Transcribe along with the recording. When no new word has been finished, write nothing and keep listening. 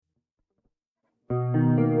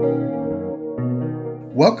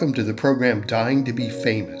Welcome to the program Dying to be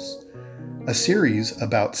Famous, a series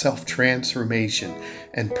about self-transformation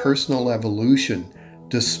and personal evolution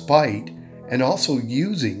despite and also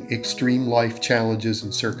using extreme life challenges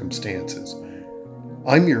and circumstances.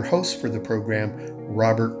 I'm your host for the program,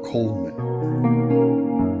 Robert Coleman.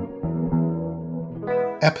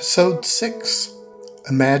 Episode 6,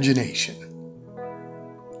 Imagination.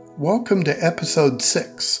 Welcome to Episode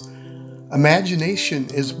 6. Imagination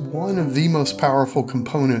is one of the most powerful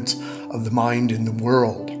components of the mind in the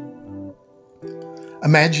world.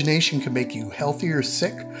 Imagination can make you healthy or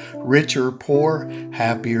sick, rich or poor,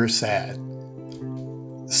 happy or sad.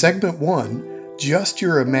 Segment 1, Just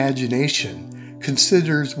Your Imagination,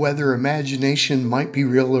 considers whether imagination might be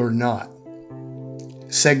real or not.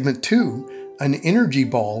 Segment 2, An Energy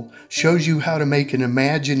Ball, shows you how to make an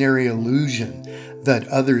imaginary illusion that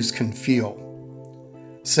others can feel.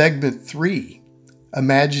 Segment 3,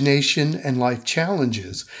 Imagination and Life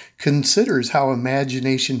Challenges, considers how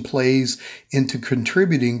imagination plays into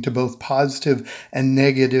contributing to both positive and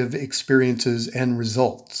negative experiences and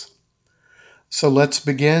results. So let's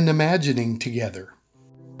begin imagining together.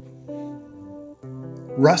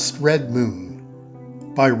 Rust Red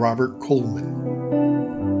Moon by Robert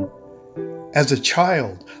Coleman. As a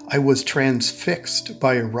child, I was transfixed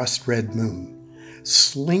by a rust red moon,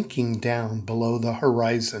 slinking down below the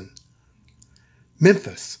horizon.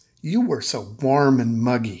 Memphis, you were so warm and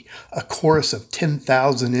muggy, a chorus of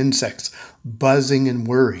 10,000 insects buzzing and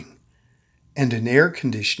whirring, and an air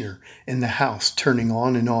conditioner in the house turning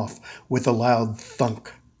on and off with a loud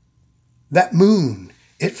thunk. That moon,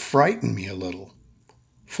 it frightened me a little.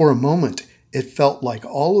 For a moment, it felt like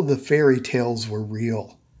all of the fairy tales were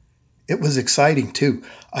real. It was exciting, too.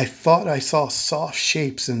 I thought I saw soft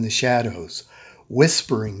shapes in the shadows,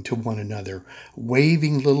 whispering to one another,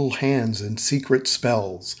 waving little hands in secret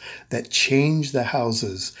spells that changed the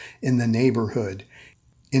houses in the neighborhood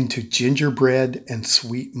into gingerbread and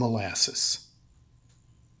sweet molasses.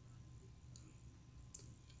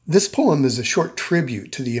 This poem is a short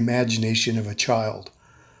tribute to the imagination of a child.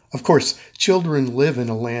 Of course, children live in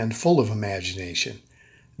a land full of imagination.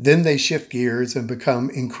 Then they shift gears and become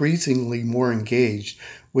increasingly more engaged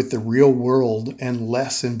with the real world and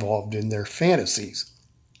less involved in their fantasies.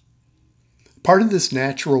 Part of this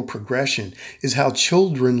natural progression is how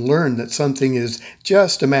children learn that something is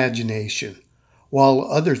just imagination, while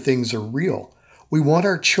other things are real. We want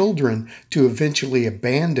our children to eventually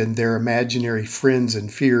abandon their imaginary friends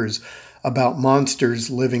and fears about monsters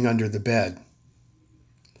living under the bed.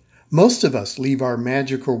 Most of us leave our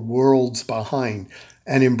magical worlds behind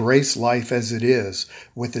and embrace life as it is,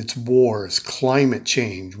 with its wars, climate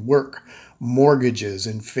change, work, mortgages,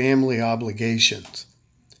 and family obligations.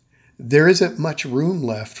 There isn't much room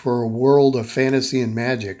left for a world of fantasy and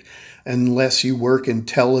magic unless you work in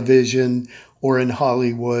television or in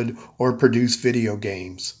Hollywood or produce video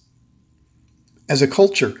games. As a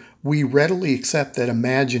culture, we readily accept that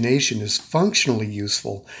imagination is functionally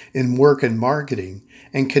useful in work and marketing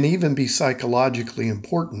and can even be psychologically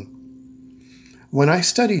important. When I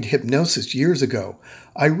studied hypnosis years ago,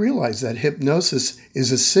 I realized that hypnosis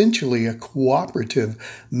is essentially a cooperative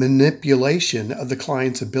manipulation of the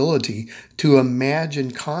client's ability to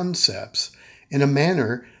imagine concepts in a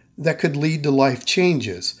manner that could lead to life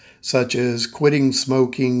changes, such as quitting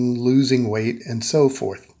smoking, losing weight, and so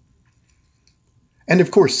forth. And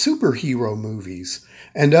of course, superhero movies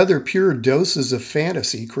and other pure doses of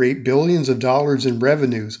fantasy create billions of dollars in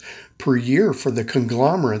revenues per year for the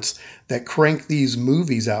conglomerates that crank these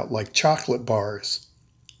movies out like chocolate bars.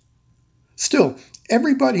 Still,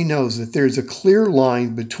 everybody knows that there's a clear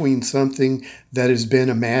line between something that has been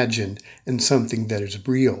imagined and something that is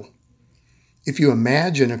real. If you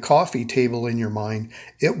imagine a coffee table in your mind,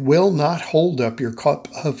 it will not hold up your cup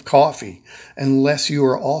of coffee unless you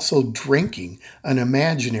are also drinking an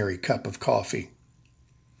imaginary cup of coffee.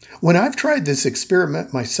 When I've tried this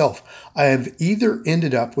experiment myself, I have either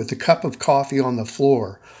ended up with a cup of coffee on the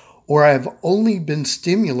floor, or I have only been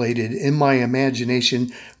stimulated in my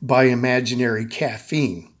imagination by imaginary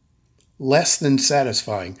caffeine. Less than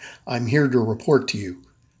satisfying, I'm here to report to you.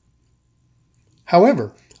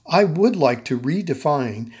 However, I would like to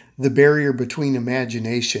redefine the barrier between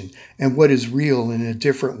imagination and what is real in a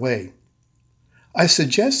different way. I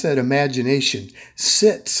suggest that imagination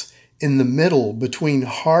sits in the middle between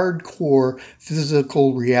hardcore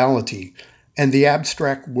physical reality and the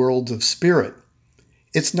abstract worlds of spirit.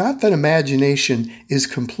 It's not that imagination is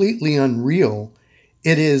completely unreal,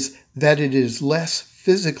 it is that it is less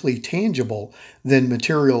physically tangible than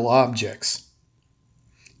material objects.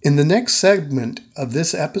 In the next segment of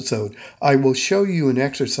this episode, I will show you an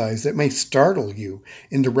exercise that may startle you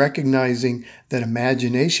into recognizing that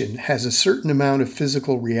imagination has a certain amount of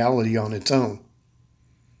physical reality on its own.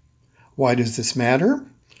 Why does this matter?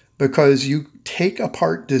 Because you take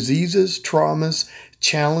apart diseases, traumas,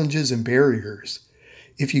 challenges, and barriers.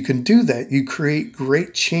 If you can do that, you create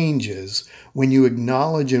great changes when you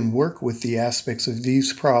acknowledge and work with the aspects of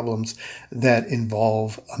these problems that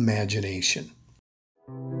involve imagination.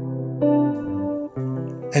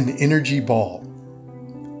 An energy ball.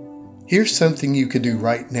 Here's something you can do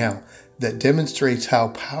right now that demonstrates how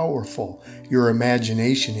powerful your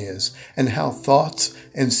imagination is and how thoughts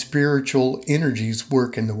and spiritual energies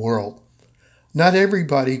work in the world. Not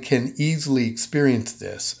everybody can easily experience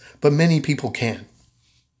this, but many people can.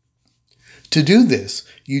 To do this,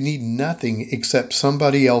 you need nothing except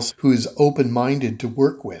somebody else who is open-minded to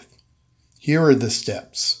work with. Here are the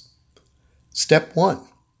steps. Step 1.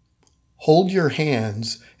 Hold your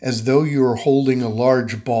hands as though you are holding a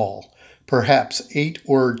large ball, perhaps 8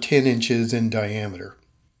 or 10 inches in diameter.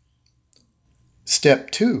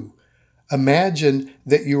 Step 2. Imagine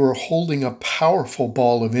that you are holding a powerful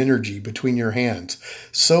ball of energy between your hands,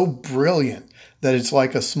 so brilliant that it's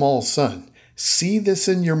like a small sun. See this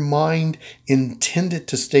in your mind, intend it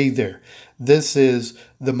to stay there. This is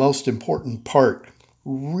the most important part.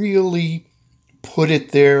 Really put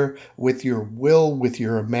it there with your will, with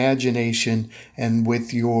your imagination, and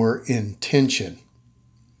with your intention.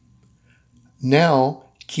 Now,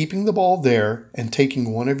 keeping the ball there and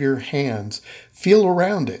taking one of your hands, feel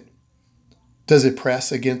around it. Does it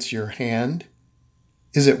press against your hand?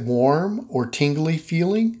 Is it warm or tingly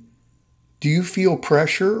feeling? Do you feel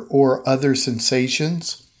pressure or other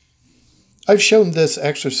sensations? I've shown this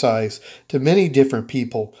exercise to many different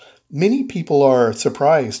people. Many people are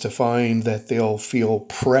surprised to find that they'll feel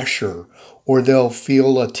pressure or they'll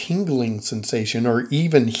feel a tingling sensation or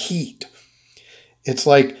even heat. It's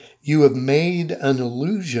like you have made an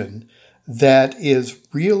illusion that is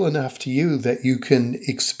real enough to you that you can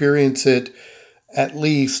experience it at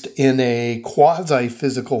least in a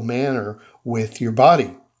quasi-physical manner with your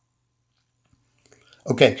body.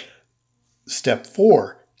 Okay, step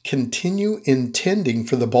 4, continue intending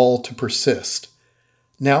for the ball to persist.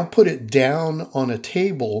 Now put it down on a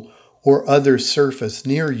table or other surface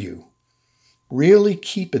near you. Really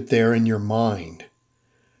keep it there in your mind.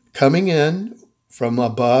 Coming in from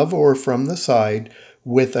above or from the side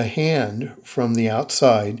with a hand from the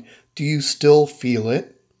outside, do you still feel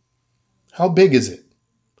it? How big is it?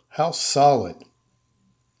 How solid?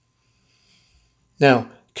 Now,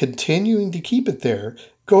 continuing to keep it there,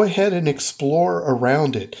 go ahead and explore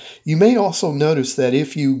around it. You may also notice that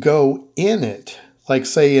if you go in it, like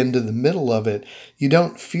say into the middle of it, you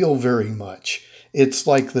don't feel very much. It's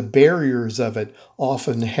like the barriers of it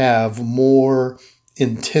often have more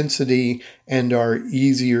intensity and are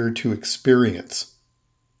easier to experience.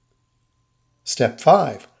 Step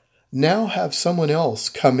 5. Now have someone else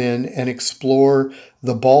come in and explore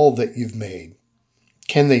the ball that you've made.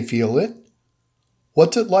 Can they feel it?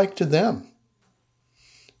 What's it like to them?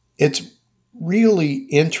 It's really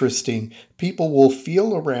interesting. People will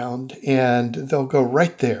feel around and they'll go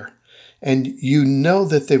right there. And you know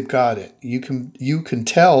that they've got it. You can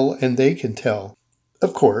tell and they can tell.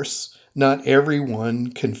 Of course, not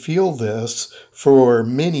everyone can feel this for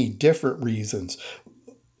many different reasons.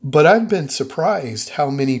 But I've been surprised how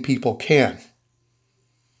many people can.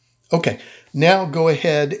 Okay, now go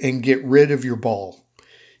ahead and get rid of your ball.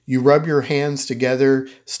 You rub your hands together,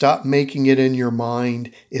 stop making it in your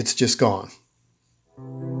mind, it's just gone.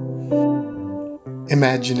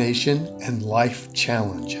 Imagination and life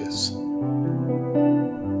challenges.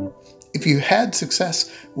 If you had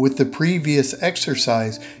success with the previous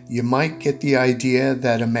exercise, you might get the idea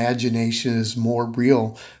that imagination is more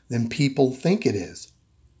real than people think it is.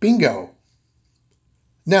 Bingo!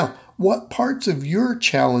 Now, what parts of your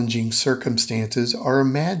challenging circumstances are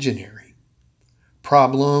imaginary?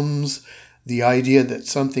 Problems, the idea that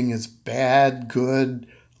something is bad, good,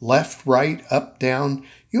 left, right, up, down.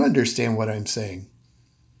 You understand what I'm saying.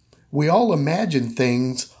 We all imagine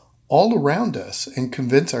things all around us and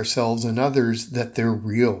convince ourselves and others that they're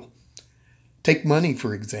real. Take money,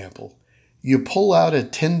 for example. You pull out a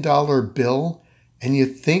 $10 bill and you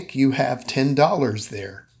think you have $10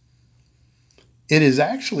 there. It is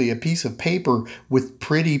actually a piece of paper with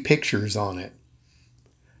pretty pictures on it.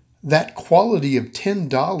 That quality of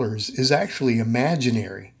 $10 is actually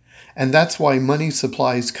imaginary, and that's why money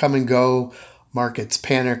supplies come and go, markets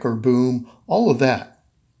panic or boom, all of that.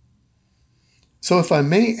 So if I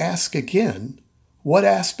may ask again, what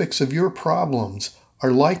aspects of your problems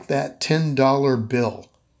are like that $10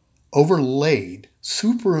 bill? overlaid,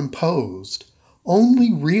 superimposed,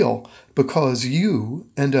 only real because you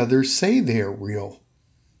and others say they are real.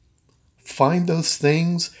 Find those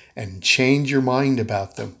things and change your mind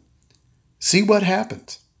about them. See what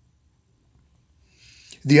happens.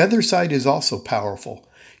 The other side is also powerful.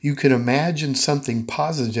 You can imagine something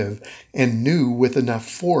positive and new with enough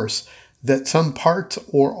force that some parts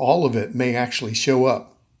or all of it may actually show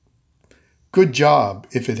up. Good job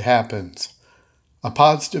if it happens. A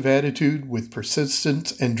positive attitude with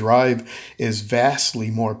persistence and drive is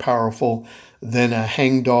vastly more powerful than a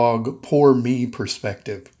hangdog, poor me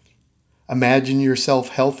perspective. Imagine yourself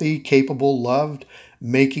healthy, capable, loved,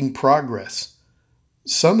 making progress.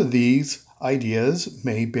 Some of these ideas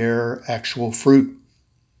may bear actual fruit.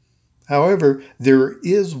 However, there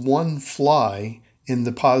is one fly in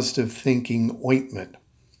the positive thinking ointment.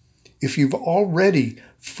 If you've already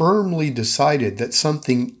firmly decided that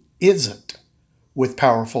something isn't with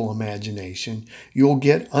powerful imagination, you'll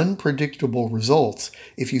get unpredictable results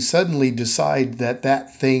if you suddenly decide that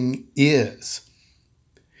that thing is.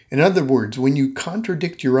 In other words, when you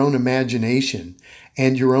contradict your own imagination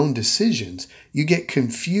and your own decisions, you get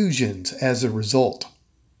confusions as a result.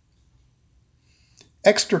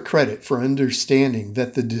 Extra credit for understanding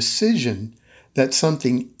that the decision that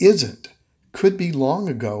something isn't could be long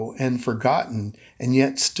ago and forgotten and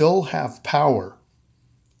yet still have power.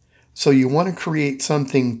 So you want to create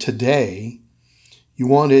something today, you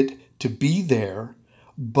want it to be there,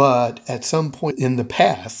 but at some point in the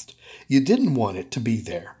past, you didn't want it to be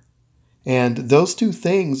there. And those two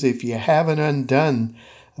things, if you haven't undone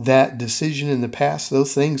that decision in the past,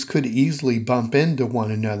 those things could easily bump into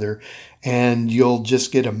one another and you'll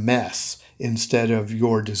just get a mess instead of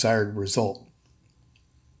your desired result.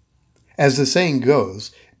 As the saying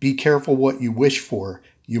goes, be careful what you wish for,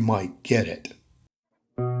 you might get it.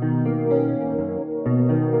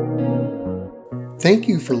 Thank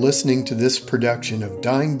you for listening to this production of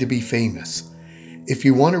Dying to Be Famous. If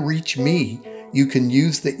you want to reach me, you can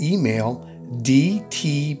use the email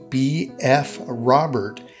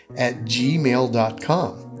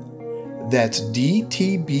dtbfrobert@gmail.com. That's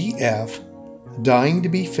DTBF, Dying to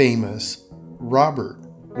Be Famous, Robert,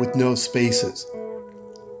 with no spaces.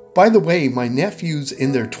 By the way, my nephews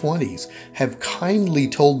in their 20s have kindly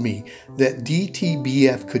told me that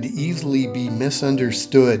DTBF could easily be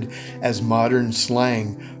misunderstood as modern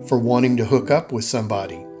slang for wanting to hook up with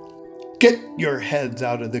somebody. Get your heads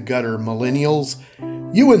out of the gutter, millennials.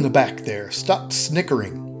 You in the back there, stop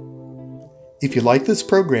snickering. If you like this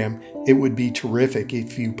program, it would be terrific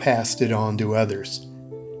if you passed it on to others.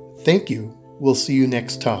 Thank you. We'll see you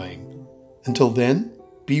next time. Until then,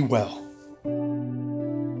 be well.